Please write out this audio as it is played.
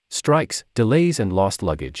Strikes, delays, and lost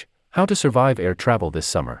luggage. How to survive air travel this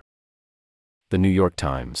summer. The New York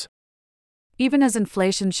Times. Even as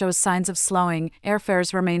inflation shows signs of slowing,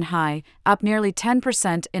 airfares remain high, up nearly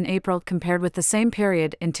 10% in April compared with the same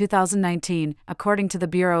period in 2019, according to the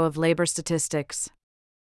Bureau of Labor Statistics.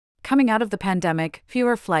 Coming out of the pandemic,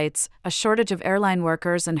 fewer flights, a shortage of airline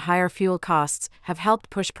workers, and higher fuel costs have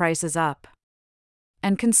helped push prices up.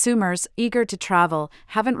 And consumers, eager to travel,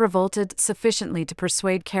 haven't revolted sufficiently to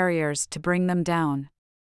persuade carriers to bring them down.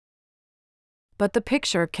 But the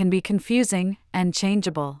picture can be confusing and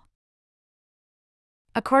changeable.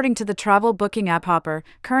 According to the travel booking app Hopper,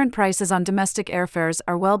 current prices on domestic airfares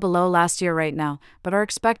are well below last year right now, but are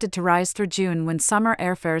expected to rise through June when summer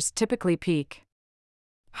airfares typically peak.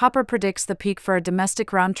 Hopper predicts the peak for a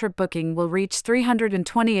domestic round-trip booking will reach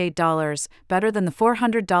 $328, better than the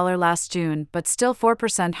 $400 last June, but still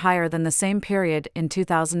 4% higher than the same period in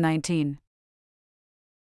 2019.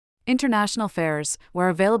 International fares, where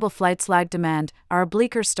available flights lag demand, are a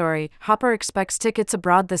bleaker story. Hopper expects tickets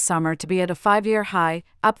abroad this summer to be at a 5-year high,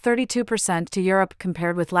 up 32% to Europe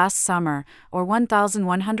compared with last summer, or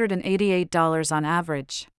 $1,188 on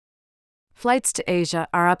average. Flights to Asia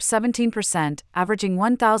are up 17%, averaging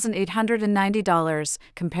 $1,890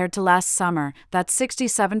 compared to last summer. That's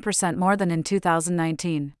 67% more than in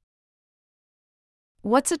 2019.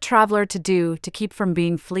 What's a traveler to do to keep from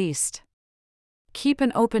being fleeced? Keep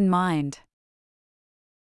an open mind.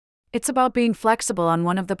 It's about being flexible on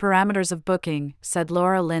one of the parameters of booking, said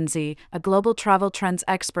Laura Lindsay, a global travel trends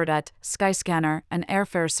expert at Skyscanner, an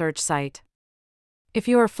airfare search site. If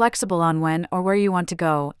you are flexible on when or where you want to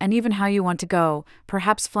go, and even how you want to go,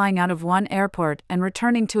 perhaps flying out of one airport and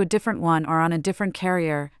returning to a different one or on a different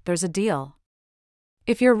carrier, there's a deal.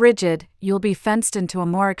 If you're rigid, you'll be fenced into a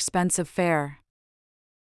more expensive fare.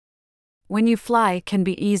 When you fly can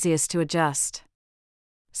be easiest to adjust.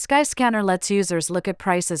 Skyscanner lets users look at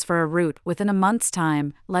prices for a route within a month's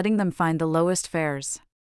time, letting them find the lowest fares.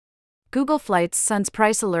 Google Flights sends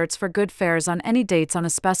price alerts for good fares on any dates on a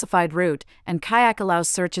specified route, and Kayak allows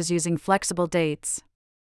searches using flexible dates.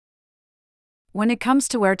 When it comes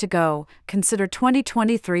to where to go, consider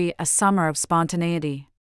 2023 a summer of spontaneity.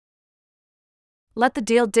 Let the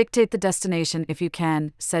deal dictate the destination if you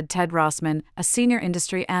can, said Ted Rossman, a senior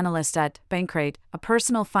industry analyst at Bankrate, a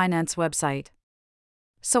personal finance website.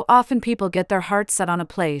 So often people get their heart set on a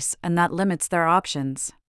place, and that limits their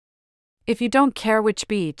options. If you don't care which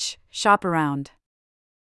beach, shop around.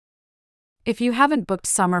 If you haven't booked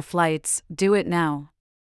summer flights, do it now.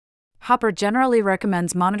 Hopper generally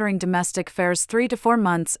recommends monitoring domestic fares 3 to 4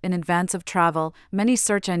 months in advance of travel. Many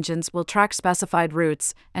search engines will track specified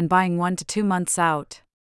routes, and buying 1 to 2 months out.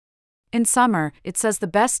 In summer, it says the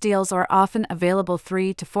best deals are often available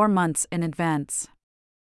 3 to 4 months in advance.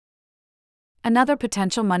 Another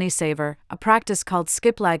potential money saver, a practice called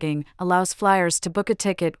skip-lagging, allows flyers to book a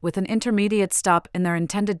ticket with an intermediate stop in their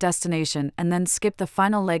intended destination and then skip the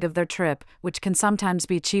final leg of their trip, which can sometimes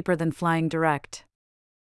be cheaper than flying direct.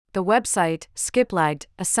 The website, Skiplagged,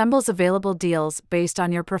 assembles available deals based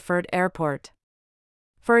on your preferred airport.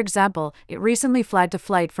 For example, it recently flagged a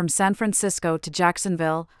flight from San Francisco to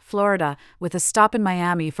Jacksonville, Florida, with a stop in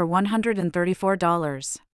Miami for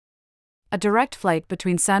 $134. A direct flight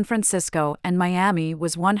between San Francisco and Miami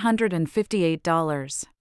was $158.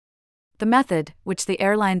 The method, which the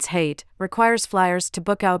airlines hate, requires flyers to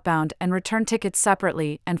book outbound and return tickets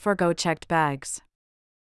separately and forgo checked bags.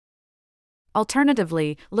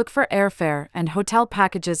 Alternatively, look for airfare and hotel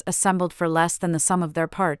packages assembled for less than the sum of their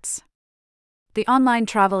parts. The online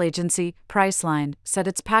travel agency, Priceline, said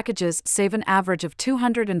its packages save an average of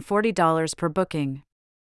 $240 per booking.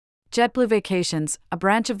 JetBlue Vacations, a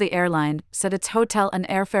branch of the airline, said its hotel and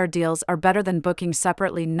airfare deals are better than booking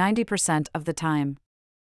separately 90% of the time.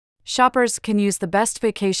 Shoppers can use the Best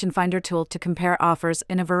Vacation Finder tool to compare offers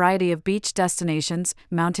in a variety of beach destinations,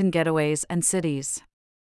 mountain getaways, and cities.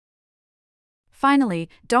 Finally,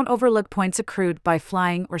 don't overlook points accrued by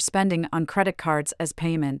flying or spending on credit cards as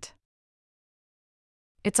payment.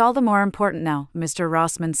 It's all the more important now, Mr.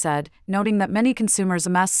 Rossman said, noting that many consumers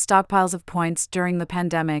amassed stockpiles of points during the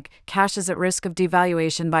pandemic. Cash is at risk of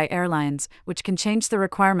devaluation by airlines, which can change the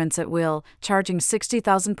requirements at will, charging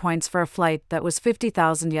 60,000 points for a flight that was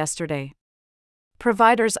 50,000 yesterday.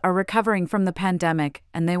 Providers are recovering from the pandemic,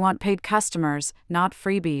 and they want paid customers, not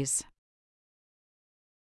freebies.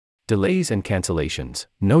 Delays and cancellations.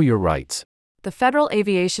 Know your rights. The Federal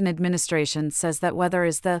Aviation Administration says that weather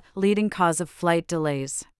is the leading cause of flight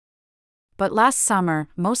delays. But last summer,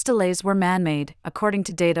 most delays were man-made, according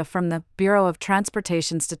to data from the Bureau of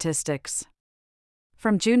Transportation Statistics.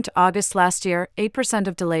 From June to August last year, 8%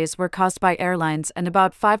 of delays were caused by airlines and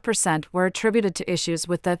about 5% were attributed to issues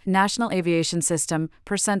with the National Aviation System,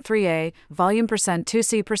 %3A, volume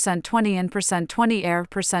 %2C, %20 in, %20 air,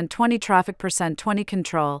 %20 traffic, %20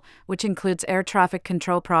 control, which includes air traffic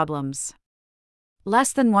control problems.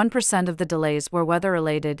 Less than 1% of the delays were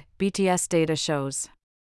weather-related, BTS data shows.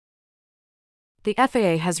 The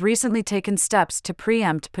FAA has recently taken steps to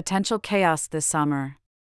preempt potential chaos this summer.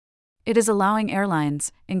 It is allowing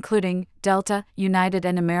airlines, including Delta, United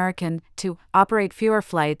and American, to operate fewer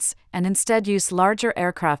flights and instead use larger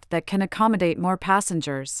aircraft that can accommodate more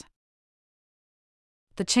passengers.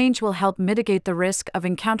 The change will help mitigate the risk of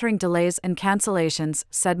encountering delays and cancellations,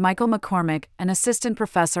 said Michael McCormick, an assistant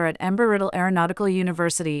professor at Embry-Riddle Aeronautical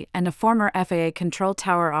University and a former FAA control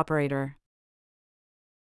tower operator.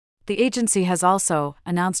 The agency has also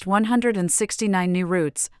announced 169 new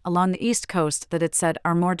routes along the East Coast that it said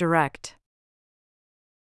are more direct.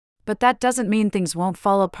 But that doesn't mean things won't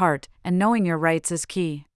fall apart, and knowing your rights is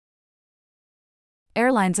key.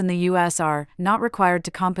 Airlines in the U.S. are not required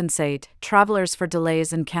to compensate travelers for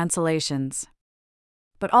delays and cancellations.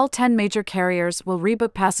 But all 10 major carriers will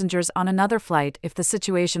rebook passengers on another flight if the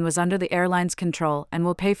situation was under the airline's control and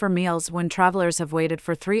will pay for meals when travelers have waited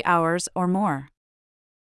for 3 hours or more.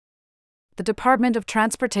 The Department of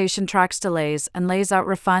Transportation tracks delays and lays out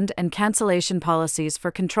refund and cancellation policies for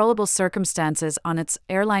controllable circumstances on its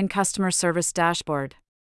Airline Customer Service dashboard.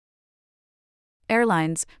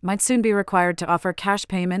 Airlines might soon be required to offer cash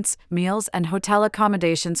payments, meals, and hotel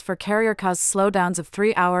accommodations for carrier-caused slowdowns of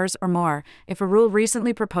 3 hours or more, if a rule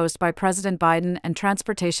recently proposed by President Biden and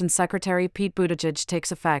Transportation Secretary Pete Buttigieg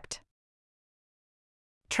takes effect.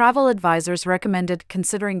 Travel advisors recommended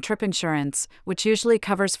considering trip insurance, which usually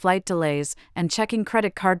covers flight delays, and checking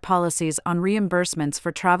credit card policies on reimbursements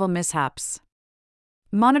for travel mishaps.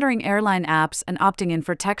 Monitoring airline apps and opting in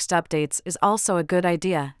for text updates is also a good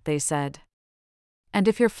idea, they said. And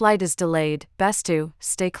if your flight is delayed, best to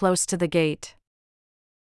stay close to the gate.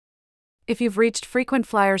 If you've reached frequent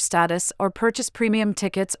flyer status or purchased premium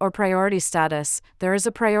tickets or priority status, there is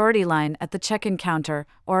a priority line at the check-in counter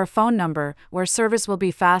or a phone number where service will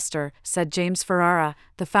be faster, said James Ferrara,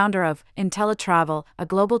 the founder of IntelliTravel, a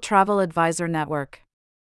global travel advisor network.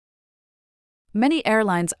 Many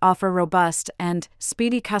airlines offer robust and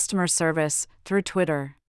speedy customer service through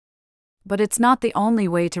Twitter. But it's not the only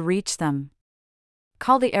way to reach them.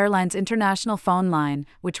 Call the airline's international phone line,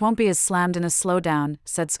 which won't be as slammed in a slowdown,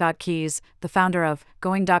 said Scott Keyes, the founder of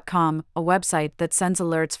Going.com, a website that sends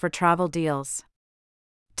alerts for travel deals.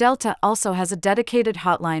 Delta also has a dedicated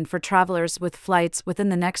hotline for travelers with flights within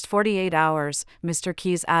the next 48 hours, Mr.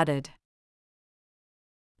 Keyes added.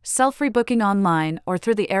 Self-rebooking online or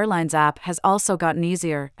through the airline's app has also gotten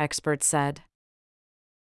easier, experts said.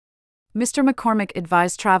 Mr. McCormick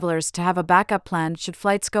advised travelers to have a backup plan should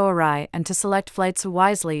flights go awry and to select flights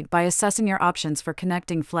wisely by assessing your options for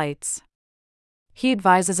connecting flights. He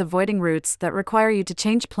advises avoiding routes that require you to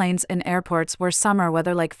change planes in airports where summer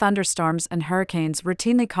weather like thunderstorms and hurricanes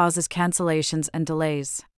routinely causes cancellations and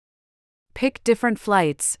delays. Pick different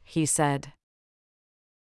flights, he said.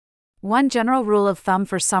 One general rule of thumb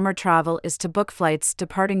for summer travel is to book flights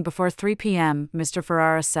departing before 3 p.m., Mr.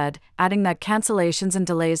 Ferrara said, adding that cancellations and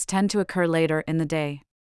delays tend to occur later in the day.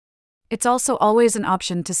 It's also always an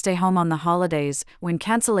option to stay home on the holidays, when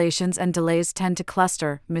cancellations and delays tend to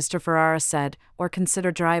cluster, Mr. Ferrara said, or consider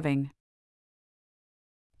driving.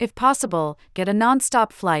 If possible, get a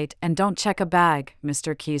non-stop flight and don't check a bag,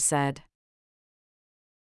 Mr. Keyes said.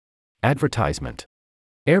 Advertisement.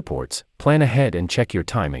 Airports, plan ahead and check your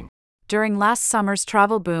timing. During last summer's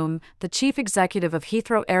travel boom, the chief executive of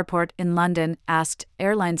Heathrow Airport in London asked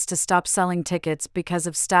airlines to stop selling tickets because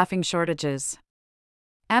of staffing shortages.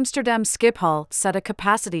 Amsterdam Schiphol set a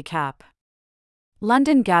capacity cap.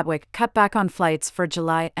 London Gatwick cut back on flights for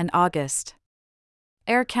July and August.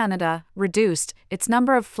 Air Canada reduced its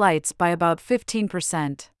number of flights by about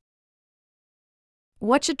 15%.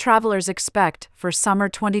 What should travelers expect for summer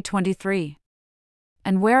 2023?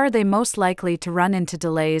 And where are they most likely to run into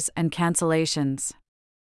delays and cancellations?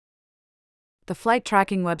 The flight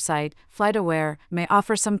tracking website, FlightAware, may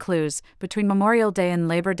offer some clues. Between Memorial Day and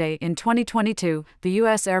Labor Day in 2022, the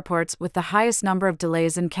U.S. airports with the highest number of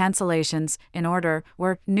delays and cancellations, in order,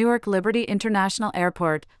 were Newark Liberty International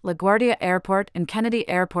Airport, LaGuardia Airport and Kennedy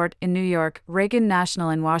Airport in New York, Reagan National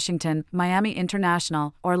in Washington, Miami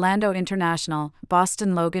International, Orlando International,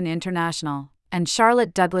 Boston Logan International, and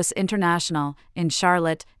Charlotte Douglas International, in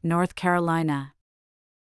Charlotte, North Carolina.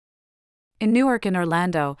 In Newark and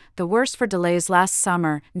Orlando, the worst for delays last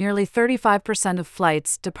summer, nearly 35% of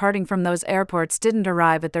flights departing from those airports didn't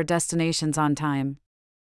arrive at their destinations on time.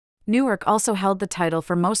 Newark also held the title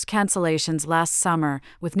for most cancellations last summer,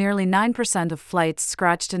 with nearly 9% of flights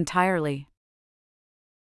scratched entirely.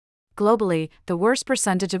 Globally, the worst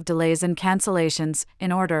percentage of delays and cancellations,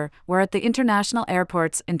 in order, were at the international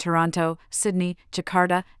airports in Toronto, Sydney,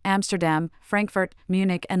 Jakarta, Amsterdam, Frankfurt,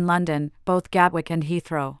 Munich and London, both Gatwick and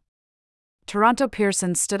Heathrow. Toronto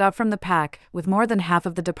Pearson stood out from the pack, with more than half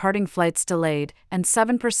of the departing flights delayed and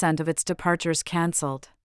 7% of its departures cancelled.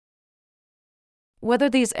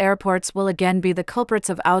 Whether these airports will again be the culprits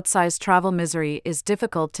of outsized travel misery is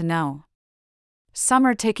difficult to know. Some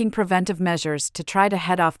are taking preventive measures to try to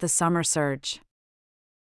head off the summer surge.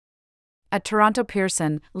 At Toronto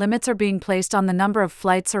Pearson, limits are being placed on the number of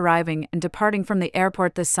flights arriving and departing from the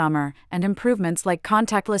airport this summer, and improvements like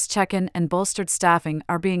contactless check-in and bolstered staffing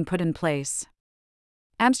are being put in place.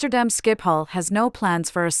 Amsterdam Schiphol has no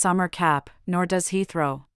plans for a summer cap, nor does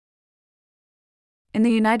Heathrow. In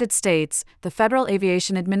the United States, the Federal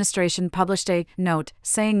Aviation Administration published a note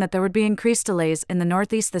saying that there would be increased delays in the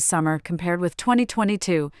Northeast this summer compared with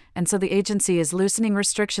 2022, and so the agency is loosening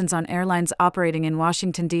restrictions on airlines operating in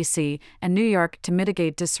Washington, D.C. and New York to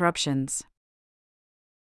mitigate disruptions.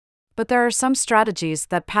 But there are some strategies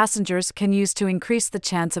that passengers can use to increase the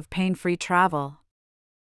chance of pain-free travel.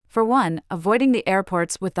 For one, avoiding the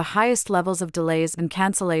airports with the highest levels of delays and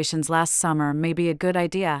cancellations last summer may be a good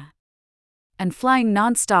idea. And flying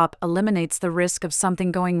non-stop eliminates the risk of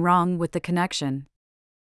something going wrong with the connection.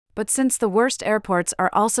 But since the worst airports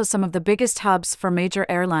are also some of the biggest hubs for major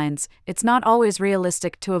airlines, it's not always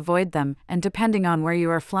realistic to avoid them, and depending on where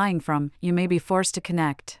you are flying from, you may be forced to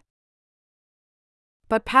connect.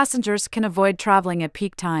 But passengers can avoid traveling at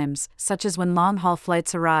peak times, such as when long-haul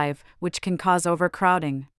flights arrive, which can cause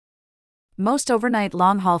overcrowding. Most overnight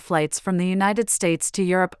long-haul flights from the United States to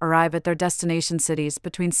Europe arrive at their destination cities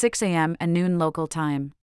between 6 a.m. and noon local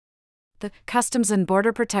time. The Customs and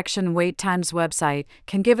Border Protection Wait Times website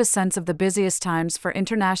can give a sense of the busiest times for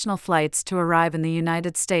international flights to arrive in the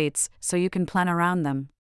United States, so you can plan around them.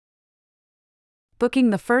 Booking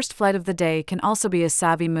the first flight of the day can also be a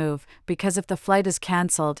savvy move, because if the flight is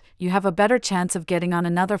cancelled, you have a better chance of getting on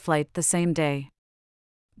another flight the same day.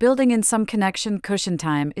 Building in some connection cushion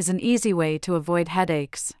time is an easy way to avoid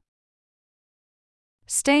headaches.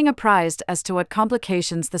 Staying apprised as to what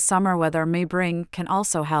complications the summer weather may bring can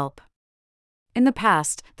also help. In the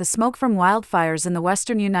past, the smoke from wildfires in the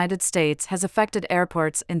western United States has affected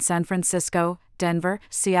airports in San Francisco, Denver,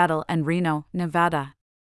 Seattle, and Reno, Nevada.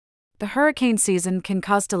 The hurricane season can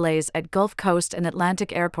cause delays at Gulf Coast and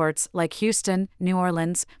Atlantic airports like Houston, New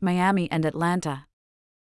Orleans, Miami, and Atlanta.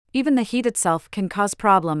 Even the heat itself can cause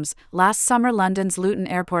problems. Last summer, London's Luton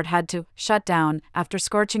Airport had to shut down after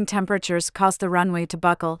scorching temperatures caused the runway to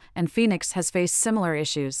buckle, and Phoenix has faced similar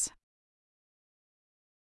issues.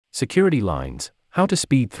 Security lines, how to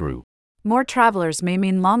speed through. More travelers may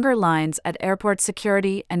mean longer lines at airport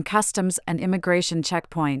security and customs and immigration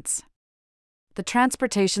checkpoints. The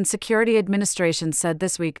Transportation Security Administration said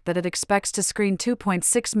this week that it expects to screen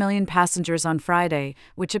 2.6 million passengers on Friday,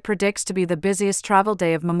 which it predicts to be the busiest travel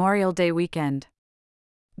day of Memorial Day weekend.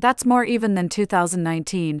 That's more even than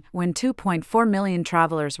 2019, when 2.4 million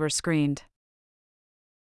travelers were screened.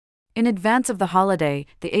 In advance of the holiday,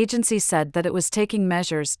 the agency said that it was taking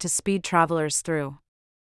measures to speed travelers through.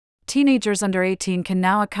 Teenagers under 18 can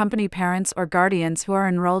now accompany parents or guardians who are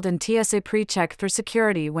enrolled in TSA PreCheck through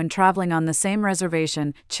security when traveling on the same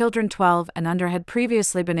reservation. Children 12 and under had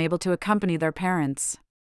previously been able to accompany their parents.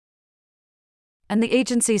 And the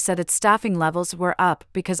agency said its staffing levels were up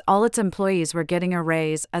because all its employees were getting a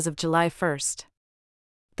raise as of July 1st.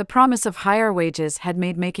 The promise of higher wages had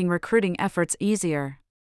made making recruiting efforts easier.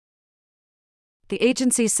 The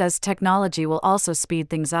agency says technology will also speed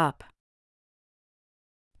things up.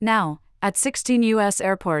 Now, at 16 U.S.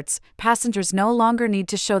 airports, passengers no longer need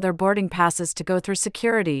to show their boarding passes to go through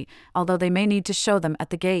security, although they may need to show them at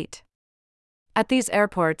the gate. At these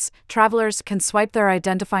airports, travelers can swipe their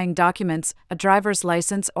identifying documents, a driver's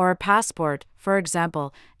license or a passport, for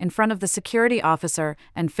example, in front of the security officer,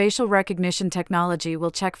 and facial recognition technology will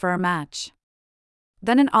check for a match.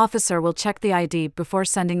 Then an officer will check the ID before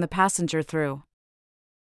sending the passenger through.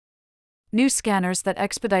 New scanners that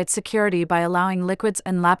expedite security by allowing liquids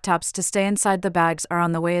and laptops to stay inside the bags are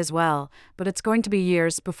on the way as well, but it's going to be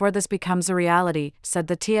years before this becomes a reality, said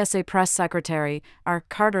the TSA press secretary, R.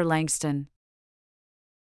 Carter Langston.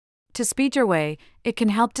 To speed your way, it can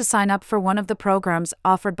help to sign up for one of the programs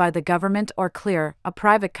offered by the government or Clear, a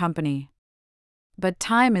private company. But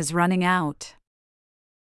time is running out.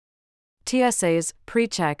 TSA's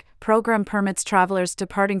pre-check program permits travelers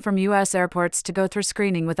departing from U.S. airports to go through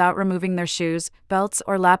screening without removing their shoes, belts,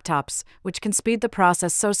 or laptops, which can speed the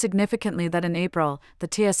process so significantly that in April, the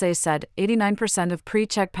TSA said 89% of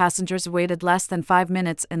pre-check passengers waited less than 5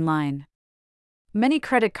 minutes in line. Many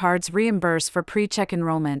credit cards reimburse for pre-check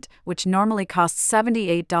enrollment, which normally costs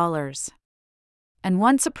 $78. And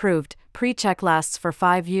once approved, pre-check lasts for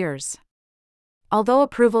 5 years. Although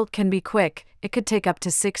approval can be quick, it could take up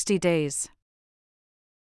to 60 days.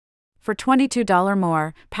 For $22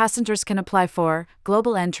 more, passengers can apply for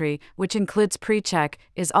Global Entry, which includes pre-check,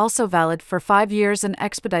 is also valid for 5 years and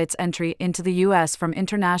expedites entry into the U.S. from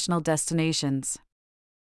international destinations.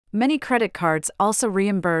 Many credit cards also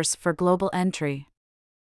reimburse for Global Entry.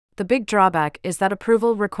 The big drawback is that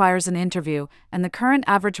approval requires an interview, and the current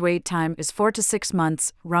average wait time is 4 to 6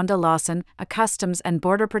 months, Rhonda Lawson, a Customs and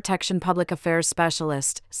Border Protection Public Affairs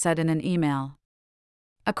specialist, said in an email.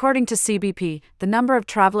 According to CBP, the number of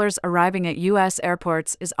travelers arriving at U.S.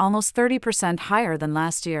 airports is almost 30% higher than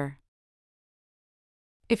last year.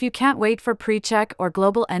 If you can't wait for pre-check or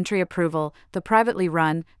Global Entry approval, the privately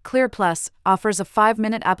run Clear Plus offers a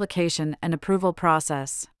 5-minute application and approval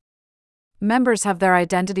process. Members have their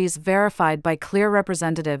identities verified by Clear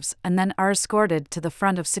representatives and then are escorted to the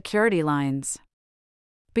front of security lines.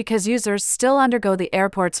 Because users still undergo the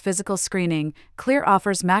airport's physical screening, Clear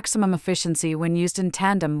offers maximum efficiency when used in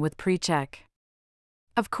tandem with pre-check.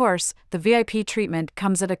 Of course, the VIP treatment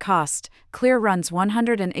comes at a cost. Clear runs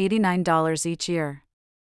 $189 each year.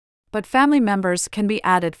 But family members can be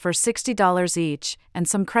added for $60 each, and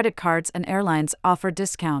some credit cards and airlines offer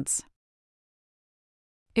discounts.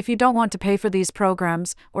 If you don't want to pay for these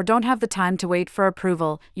programs, or don't have the time to wait for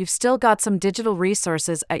approval, you've still got some digital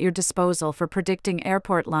resources at your disposal for predicting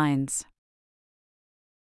airport lines.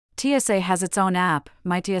 TSA has its own app,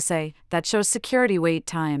 MyTSA, that shows security wait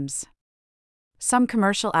times. Some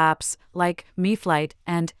commercial apps, like MeFlight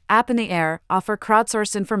and App in the Air, offer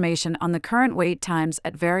crowdsourced information on the current wait times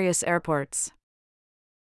at various airports.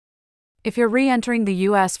 If you're re-entering the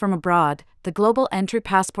U.S. from abroad, the Global Entry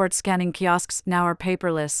passport scanning kiosks now are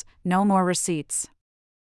paperless, no more receipts.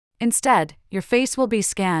 Instead, your face will be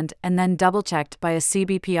scanned and then double-checked by a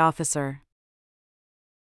CBP officer.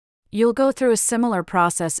 You'll go through a similar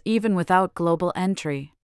process even without Global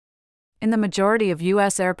Entry. In the majority of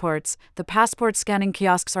U.S. airports, the passport scanning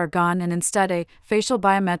kiosks are gone and instead a facial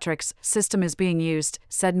biometrics system is being used,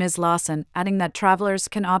 said Ms. Lawson, adding that travelers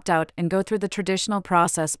can opt out and go through the traditional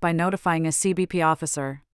process by notifying a CBP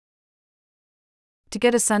officer. To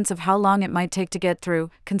get a sense of how long it might take to get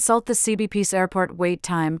through, consult the CBP's Airport Wait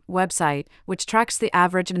Time website, which tracks the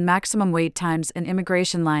average and maximum wait times in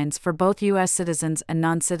immigration lines for both U.S. citizens and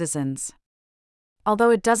non-citizens.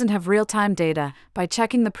 Although it doesn't have real-time data, by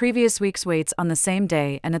checking the previous week's waits on the same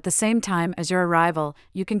day and at the same time as your arrival,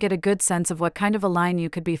 you can get a good sense of what kind of a line you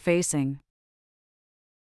could be facing.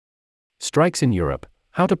 Strikes in Europe,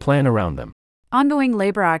 how to plan around them. Ongoing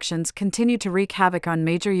labor actions continue to wreak havoc on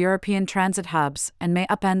major European transit hubs and may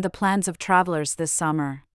upend the plans of travelers this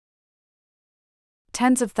summer.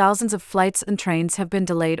 Tens of thousands of flights and trains have been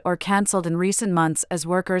delayed or cancelled in recent months as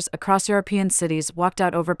workers across European cities walked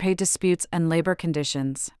out over pay disputes and labor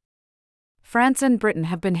conditions. France and Britain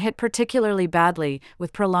have been hit particularly badly,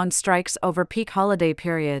 with prolonged strikes over peak holiday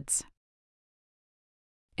periods.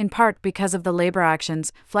 In part because of the labor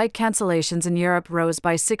actions, flight cancellations in Europe rose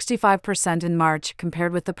by 65% in March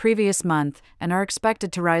compared with the previous month, and are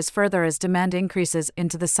expected to rise further as demand increases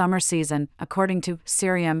into the summer season, according to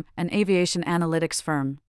Cirium, an aviation analytics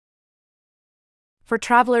firm. For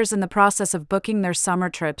travelers in the process of booking their summer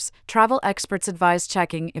trips, travel experts advise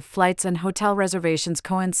checking if flights and hotel reservations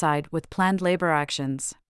coincide with planned labor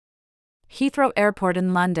actions. Heathrow Airport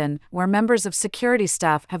in London, where members of security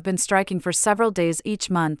staff have been striking for several days each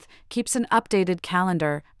month, keeps an updated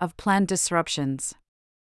calendar of planned disruptions.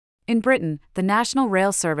 In Britain, the National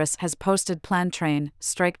Rail Service has posted planned train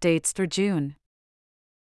strike dates through June.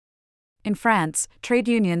 In France, trade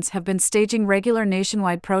unions have been staging regular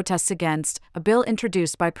nationwide protests against a bill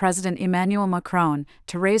introduced by President Emmanuel Macron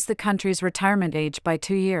to raise the country's retirement age by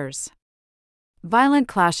 2 years. Violent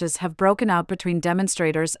clashes have broken out between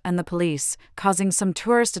demonstrators and the police, causing some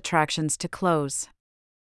tourist attractions to close.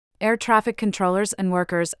 Air traffic controllers and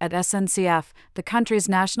workers at SNCF, the country's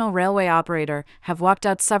national railway operator, have walked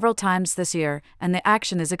out several times this year, and the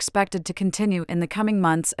action is expected to continue in the coming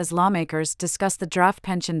months as lawmakers discuss the draft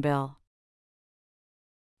pension bill.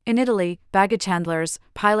 In Italy, baggage handlers,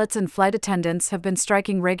 pilots and flight attendants have been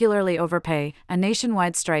striking regularly over pay. A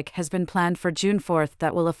nationwide strike has been planned for June 4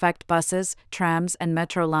 that will affect buses, trams and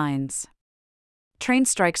metro lines. Train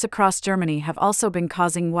strikes across Germany have also been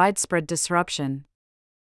causing widespread disruption.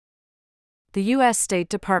 The U.S. State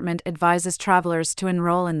Department advises travelers to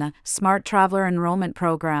enroll in the Smart Traveler Enrollment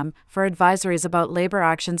Program for advisories about labor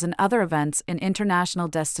actions and other events in international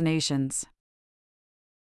destinations.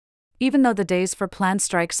 Even though the days for planned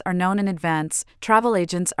strikes are known in advance, travel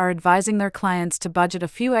agents are advising their clients to budget a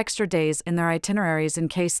few extra days in their itineraries in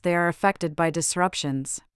case they are affected by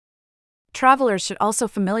disruptions. Travelers should also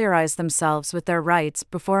familiarize themselves with their rights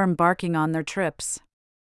before embarking on their trips.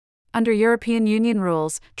 Under European Union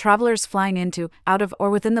rules, travelers flying into, out of, or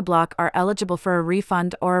within the bloc are eligible for a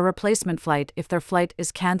refund or a replacement flight if their flight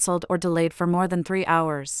is cancelled or delayed for more than 3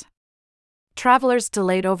 hours. Travelers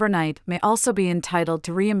delayed overnight may also be entitled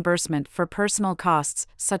to reimbursement for personal costs,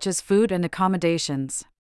 such as food and accommodations.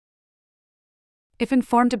 If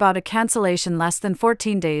informed about a cancellation less than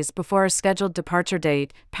 14 days before a scheduled departure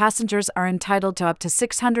date, passengers are entitled to up to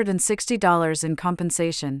 $660 in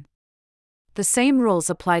compensation. The same rules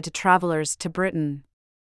apply to travelers to Britain.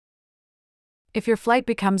 If your flight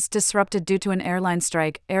becomes disrupted due to an airline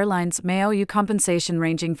strike, airlines may owe you compensation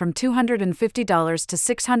ranging from $250 to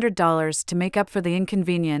 $600 to make up for the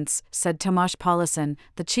inconvenience, said Tomasz Paulison,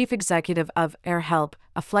 the chief executive of AirHelp,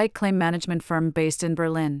 a flight claim management firm based in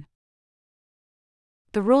Berlin.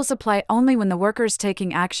 The rules apply only when the workers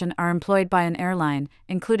taking action are employed by an airline,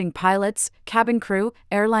 including pilots, cabin crew,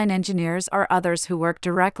 airline engineers, or others who work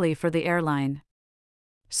directly for the airline.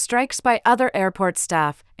 Strikes by other airport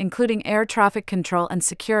staff, including air traffic control and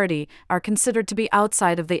security, are considered to be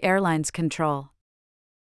outside of the airline's control.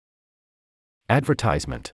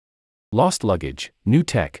 Advertisement. Lost luggage, new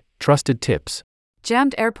tech, trusted tips.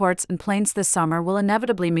 Jammed airports and planes this summer will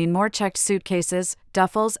inevitably mean more checked suitcases,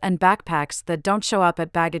 duffels, and backpacks that don't show up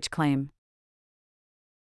at baggage claim.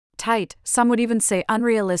 Tight, some would even say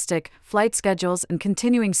unrealistic, flight schedules and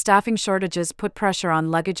continuing staffing shortages put pressure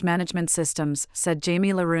on luggage management systems, said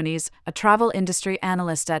Jamie Larunes, a travel industry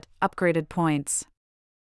analyst at Upgraded Points.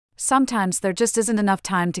 Sometimes there just isn't enough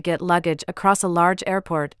time to get luggage across a large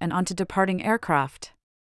airport and onto departing aircraft.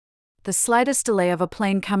 The slightest delay of a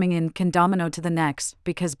plane coming in can domino to the next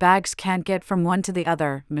because bags can't get from one to the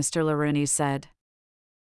other, Mr. Larunes said.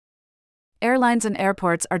 Airlines and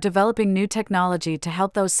airports are developing new technology to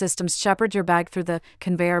help those systems shepherd your bag through the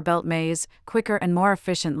conveyor belt maze quicker and more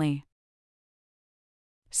efficiently.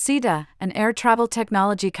 SITA, an air travel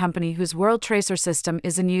technology company whose World Tracer system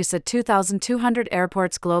is in use at 2,200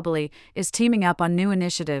 airports globally, is teaming up on new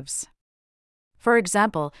initiatives. For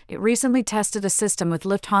example, it recently tested a system with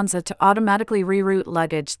Lufthansa to automatically reroute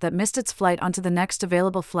luggage that missed its flight onto the next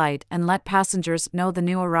available flight and let passengers know the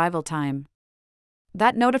new arrival time.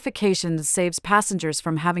 That notification saves passengers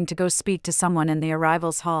from having to go speak to someone in the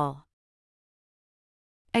arrivals hall.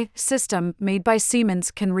 A system made by Siemens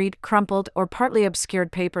can read crumpled or partly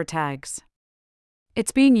obscured paper tags.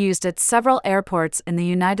 It's being used at several airports in the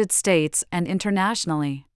United States and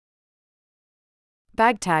internationally.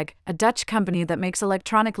 BagTag, a Dutch company that makes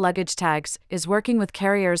electronic luggage tags, is working with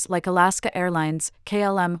carriers like Alaska Airlines,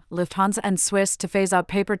 KLM, Lufthansa and Swiss to phase out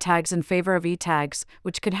paper tags in favor of e-tags,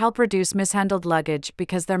 which could help reduce mishandled luggage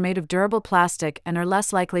because they're made of durable plastic and are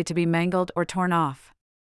less likely to be mangled or torn off.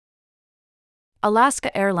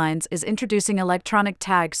 Alaska Airlines is introducing electronic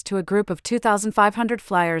tags to a group of 2,500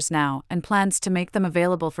 flyers now and plans to make them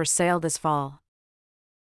available for sale this fall.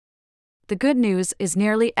 The good news is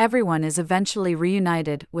nearly everyone is eventually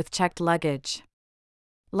reunited with checked luggage.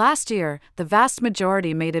 Last year, the vast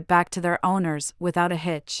majority made it back to their owners without a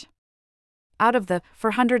hitch. Out of the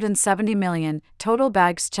 470 million total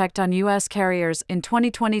bags checked on U.S. carriers in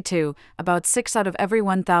 2022, about 6 out of every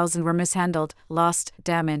 1,000 were mishandled, lost,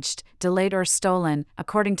 damaged, delayed or stolen,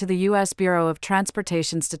 according to the U.S. Bureau of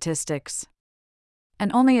Transportation Statistics.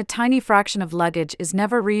 And only a tiny fraction of luggage is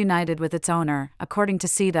never reunited with its owner, according to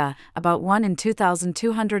SITA, about 1 in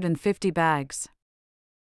 2,250 bags.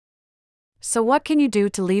 So what can you do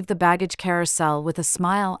to leave the baggage carousel with a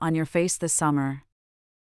smile on your face this summer?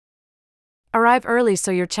 Arrive early so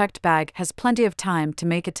your checked bag has plenty of time to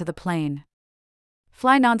make it to the plane.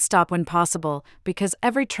 Fly nonstop when possible, because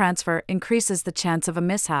every transfer increases the chance of a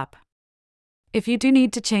mishap. If you do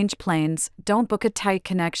need to change planes, don't book a tight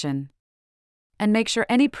connection. And make sure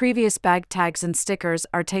any previous bag tags and stickers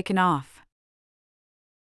are taken off.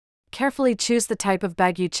 Carefully choose the type of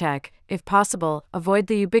bag you check. If possible, avoid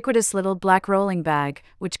the ubiquitous little black rolling bag,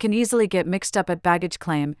 which can easily get mixed up at baggage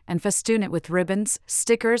claim, and festoon it with ribbons,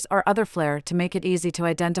 stickers, or other flair to make it easy to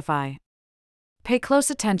identify. Pay close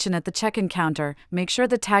attention at the check-in counter. Make sure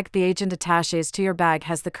the tag the agent attaches to your bag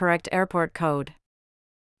has the correct airport code.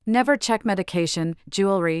 Never check medication,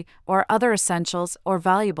 jewelry, or other essentials or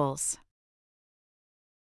valuables.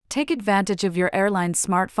 Take advantage of your airline's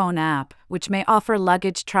smartphone app, which may offer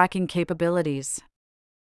luggage tracking capabilities.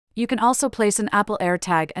 You can also place an Apple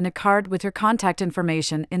AirTag and a card with your contact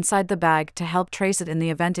information inside the bag to help trace it in the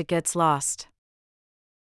event it gets lost.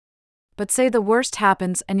 But say the worst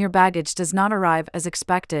happens and your baggage does not arrive as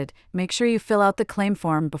expected, make sure you fill out the claim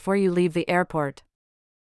form before you leave the airport.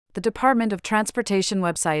 The Department of Transportation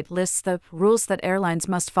website lists the rules that airlines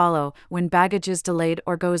must follow when baggage is delayed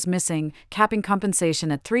or goes missing, capping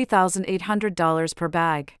compensation at $3,800 per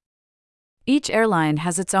bag. Each airline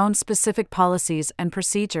has its own specific policies and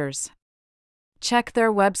procedures. Check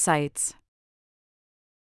their websites.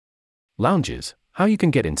 Lounges, how you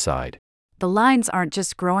can get inside. The lines aren't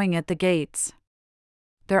just growing at the gates.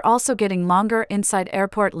 They're also getting longer inside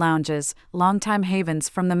airport lounges, long-time havens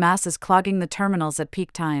from the masses clogging the terminals at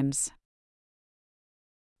peak times.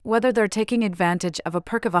 Whether they're taking advantage of a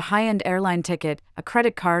perk of a high-end airline ticket, a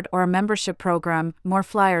credit card, or a membership program, more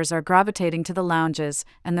flyers are gravitating to the lounges,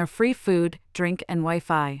 and their free food, drink, and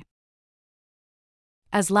Wi-Fi.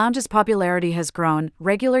 As lounges' popularity has grown,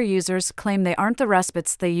 regular users claim they aren't the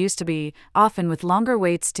respites they used to be, often with longer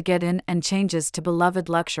waits to get in and changes to beloved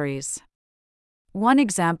luxuries. One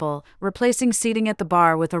example, replacing seating at the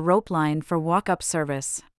bar with a rope line for walk-up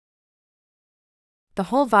service. The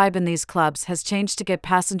whole vibe in these clubs has changed to get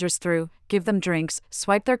passengers through, give them drinks,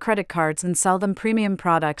 swipe their credit cards and sell them premium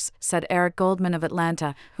products, said Eric Goldman of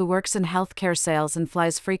Atlanta, who works in healthcare sales and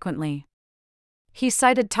flies frequently. He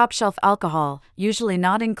cited top-shelf alcohol, usually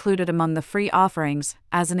not included among the free offerings,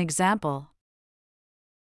 as an example.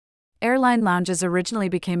 Airline lounges originally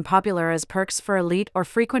became popular as perks for elite or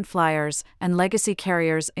frequent flyers, and legacy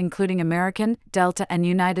carriers including American, Delta, and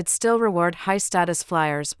United still reward high-status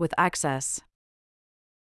flyers with access.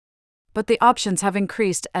 But the options have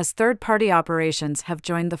increased as third-party operations have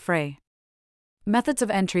joined the fray. Methods of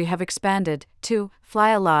entry have expanded to fly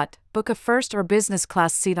a lot, book a first or business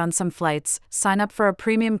class seat on some flights, sign up for a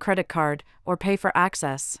premium credit card, or pay for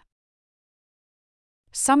access.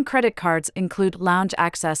 Some credit cards include lounge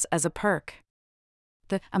access as a perk.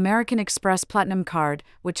 The American Express Platinum Card,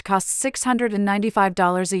 which costs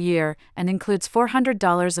 $695 a year and includes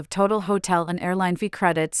 $400 of total hotel and airline fee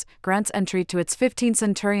credits, grants entry to its 15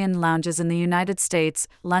 Centurion lounges in the United States,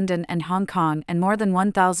 London, and Hong Kong, and more than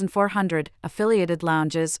 1,400 affiliated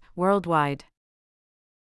lounges worldwide.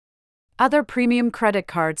 Other premium credit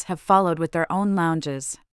cards have followed with their own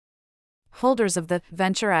lounges. Holders of the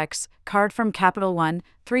Venture X card from Capital One,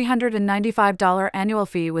 $395 annual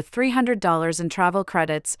fee with $300 in travel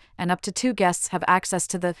credits, and up to 2 guests have access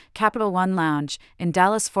to the Capital One Lounge in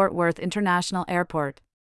Dallas-Fort Worth International Airport.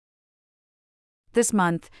 This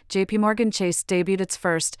month, JPMorgan Chase debuted its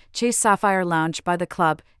first Chase Sapphire Lounge by the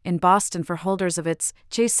Club in Boston for holders of its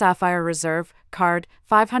Chase Sapphire Reserve card,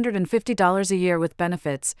 $550 a year with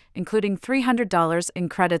benefits, including $300 in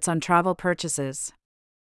credits on travel purchases.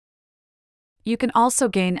 You can also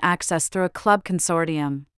gain access through a club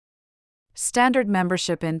consortium. Standard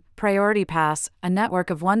membership in Priority Pass, a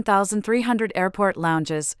network of 1,300 airport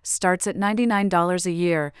lounges, starts at $99 a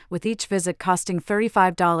year, with each visit costing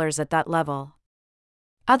 $35 at that level.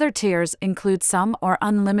 Other tiers include some or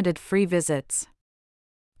unlimited free visits.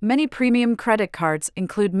 Many premium credit cards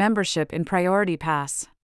include membership in Priority Pass.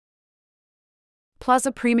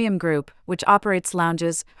 Plaza Premium Group, which operates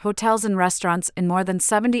lounges, hotels and restaurants in more than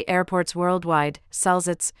 70 airports worldwide, sells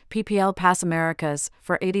its PPL Pass Americas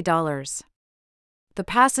for $80. The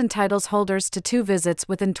pass entitles holders to 2 visits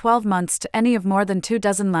within 12 months to any of more than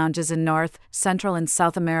 24 lounges in North, Central, and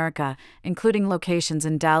South America, including locations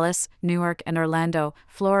in Dallas, Newark, and Orlando,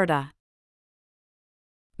 Florida.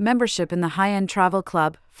 Membership in the high-end travel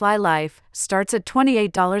club, Fly Life, starts at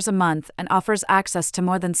 $28 a month and offers access to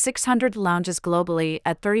more than 600 lounges globally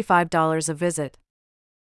at $35 a visit.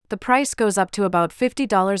 The price goes up to about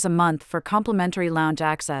 $50 a month for complimentary lounge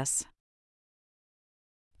access.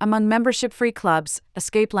 Among membership-free clubs,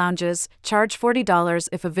 escape lounges charge $40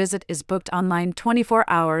 if a visit is booked online 24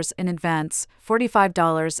 hours in advance,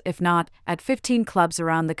 $45 if not, at 15 clubs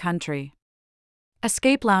around the country.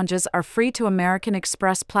 Escape lounges are free to American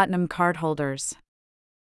Express Platinum cardholders.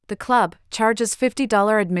 The club charges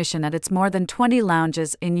 $50 admission at its more than 20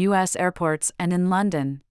 lounges in U.S. airports and in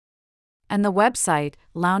London. And the website,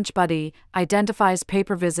 Lounge Buddy, identifies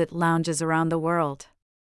pay-per-visit lounges around the world.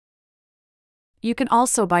 You can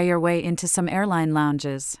also buy your way into some airline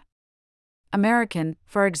lounges. American,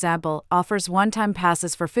 for example, offers one-time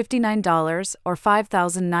passes for $59 or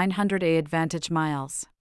 5,900 AAdvantage miles.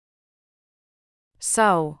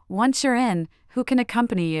 So, once you're in, who can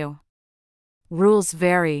accompany you? Rules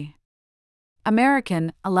vary.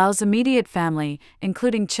 American allows immediate family,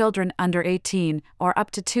 including children under 18, or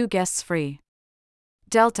up to 2 guests free.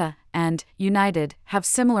 Delta and United have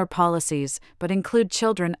similar policies but include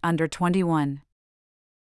children under 21.